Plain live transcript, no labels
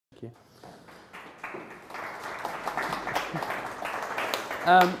Thank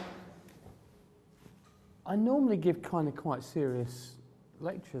you. I normally give kind of quite serious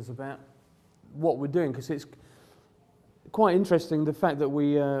lectures about what we're doing, because it's quite interesting, the fact that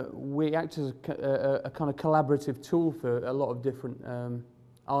we act as a kind of collaborative tool for a lot of different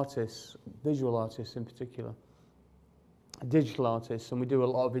artists, visual artists in particular, digital artists, and we do a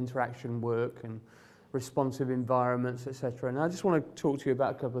lot of interaction work and responsive environments, etc. And I just want to talk to you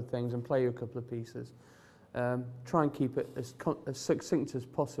about a couple of things and play you a couple of pieces. Try and keep it as succinct as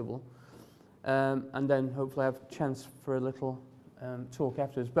possible, and then hopefully have a chance for a little talk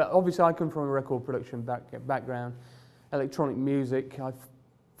afterwards. But obviously I come from a record production background, electronic music. I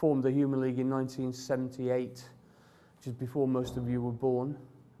formed the Human League in 1978, which is before most of you were born,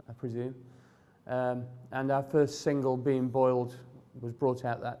 I presume. And our first single, Being Boiled, was brought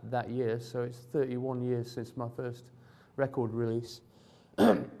out that year, so it's 31 years since my first record release.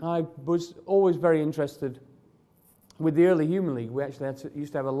 I was always very interested with the early Human League. We actually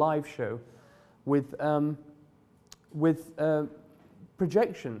used to have a live show with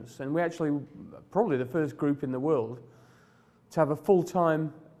projections, and we actually probably the first group in the world to have a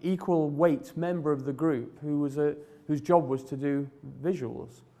full-time, equal weight member of the group whose job was to do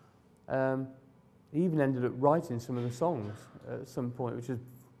visuals. He even ended up writing some of the songs at some point, which is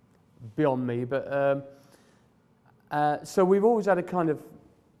beyond me. But so we've always had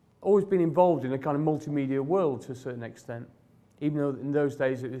always been involved in a kind of multimedia world to a certain extent, even though in those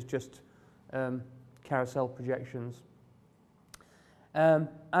days it was just carousel projections. And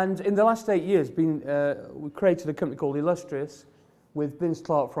in the last 8 years, we created a company called Illustrious with Vince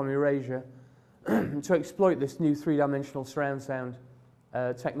Clarke from Eurasia to exploit this new three-dimensional surround sound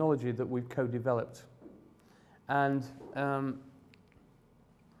technology that we've co-developed. And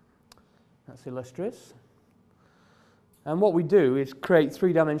that's Illustrious. And what we do is create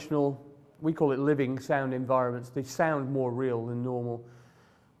three-dimensional, we call it living sound environments. They sound more real than normal,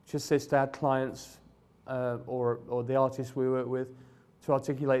 which assist our clients or the artists we work with to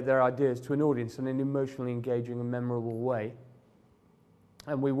articulate their ideas to an audience in an emotionally engaging and memorable way.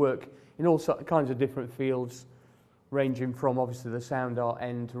 And we work in all kinds of different fields, ranging from obviously the sound art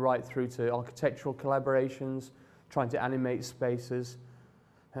end right through to architectural collaborations, trying to animate spaces,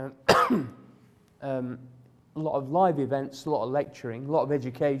 a lot of live events, a lot of lecturing, a lot of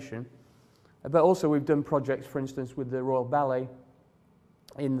education. But also we've done projects, for instance, with the Royal Ballet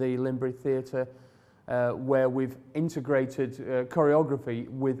in the Limbury Theatre, where we've integrated choreography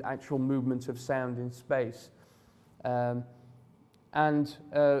with actual movement of sound in space.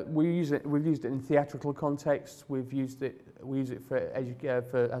 We've used it in theatrical contexts. We use it for,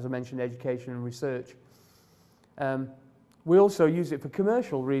 as I mentioned, education and research. We also use it for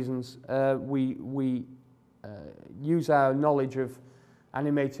commercial reasons. We use our knowledge of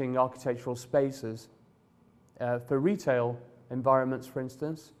animating architectural spaces for retail environments, for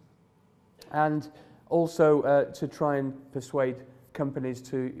instance, and also to try and persuade companies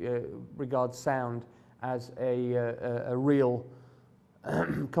to regard sound as a real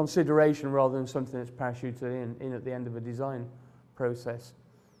consideration rather than something that's parachuted in at the end of a design process,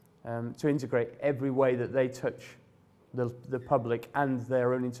 to integrate every way that they touch the public and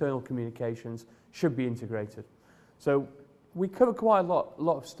their own internal communications should be integrated. So we cover quite a lot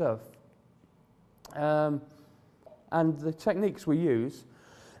of stuff. And the techniques we use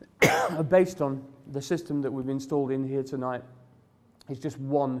are based on the system that we've installed in here tonight. It's just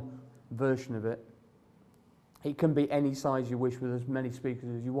one version of it. It can be any size you wish with as many speakers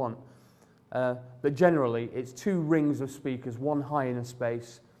as you want. But generally, it's 2 rings of speakers, one high in a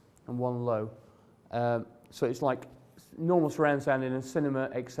space and one low. So it's like normal surround sound in a cinema,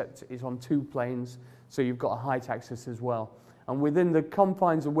 except it's on 2 planes, so you've got a height axis as well. And within the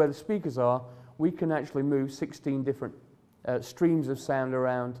confines of where the speakers are, we can actually move 16 different streams of sound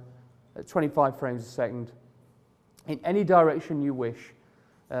around at 25 frames a second in any direction you wish.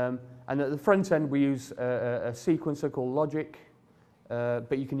 And at the front end, we use a sequencer called Logic,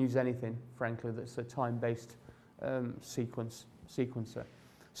 but you can use anything, frankly, that's a time-based sequencer.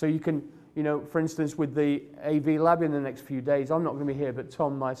 So you can, for instance, with the AV Lab in the next few days, I'm not going to be here, but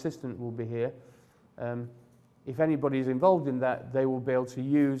Tom, my assistant, will be here. If anybody is involved in that, they will be able to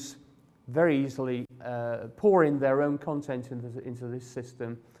use very easily, pour in their own content into this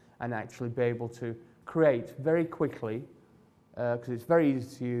system and actually be able to create very quickly, because it's very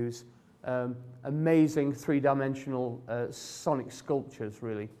easy to use, amazing 3-dimensional sonic sculptures,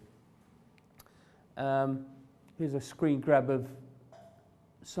 really. Here's a screen grab of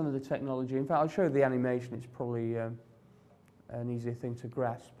some of the technology. In fact, I'll show you the animation. It's probably an easier thing to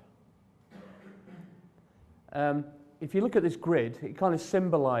grasp. if you look at this grid, it kind of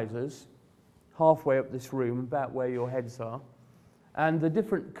symbolises halfway up this room, about where your heads are. And the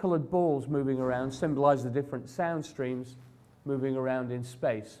different coloured balls moving around symbolise the different sound streams moving around in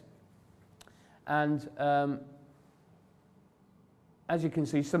space. And as you can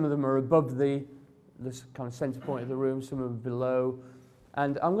see, some of them are above this kind of centre point of the room, some are below.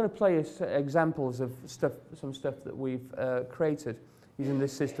 And I'm going to play examples of some stuff that we've created using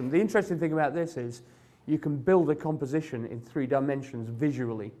this system. The interesting thing about this is you can build a composition in 3 dimensions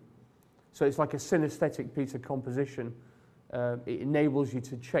visually. So it's like a synesthetic piece of composition. It enables you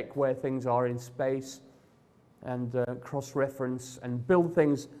to check where things are in space and cross-reference and build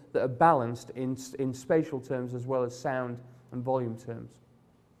things that are balanced in spatial terms as well as sound and volume terms.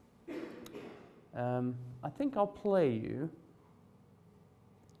 I think I'll play you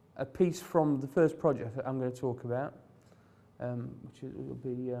a piece from the first project that I'm going to talk about, which will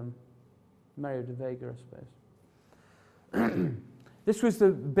be Mario de Vega, I suppose. This was the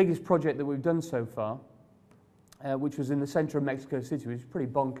biggest project that we've done so far, which was in the center of Mexico City, which is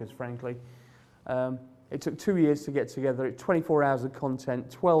pretty bonkers, frankly. It took 2 years to get together. It's 24 hours of content,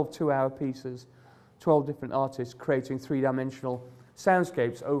 12 2-hour pieces, 12 different artists creating 3-dimensional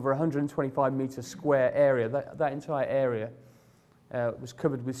soundscapes over 125-meter square area. That entire area was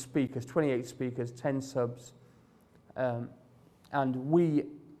covered with speakers, 28 speakers, 10 subs. And we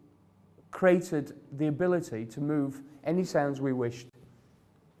created the ability to move any sounds we wished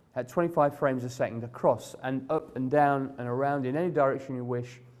at 25 frames a second across and up and down and around in any direction you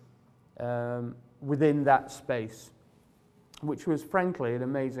wish within that space, which was frankly an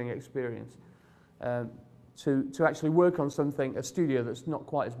amazing experience. To actually work on something, a studio that's not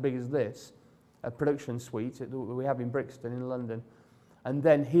quite as big as this, a production suite that we have in Brixton in London, and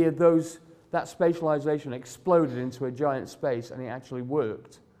then hear that spatialization exploded into a giant space and it actually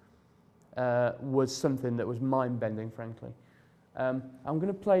worked, was something that was mind-bending, frankly. I'm going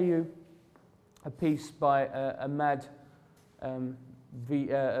to play you a piece by a mad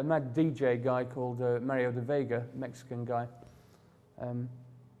DJ guy called Mario de Vega, Mexican guy.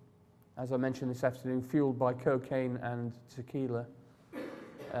 As I mentioned this afternoon, fueled by cocaine and tequila.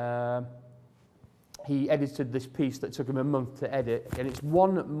 He edited this piece that took him a month to edit, and it's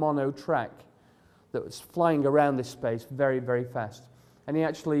one mono track that was flying around this space very, very fast. And he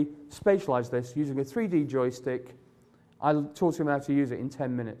actually spatialized this using a 3D joystick. I taught him how to use it in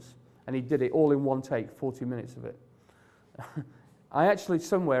 10 minutes, and he did it all in one take, 40 minutes of it. I actually,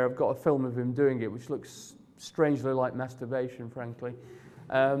 somewhere, I've got a film of him doing it, which looks strangely like masturbation, frankly.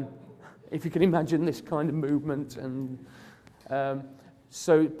 If you can imagine this kind of movement. And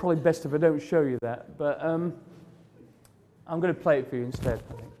so it's probably best if I don't show you that. But I'm going to play it for you instead,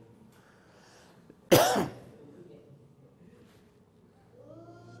 I think.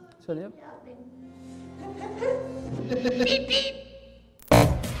 Turn it up. Beep, beep.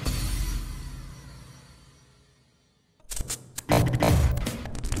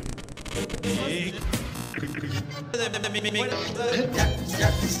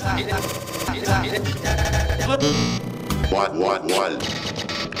 What?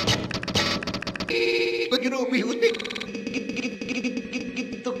 But you know me.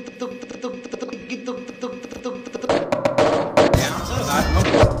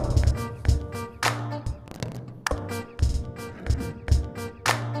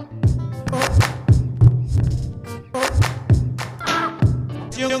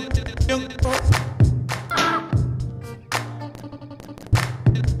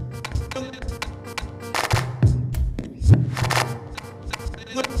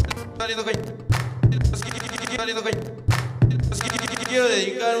 Quiero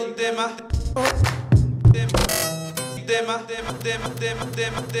dedicar un tema.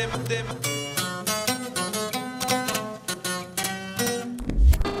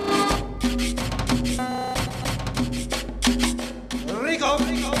 Rico.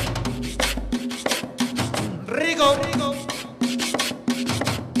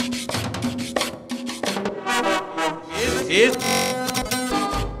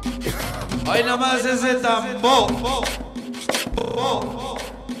 Hoy nomás ese tambor.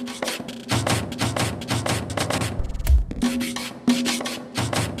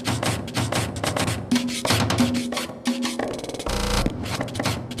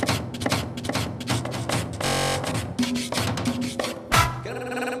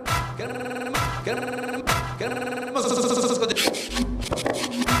 Get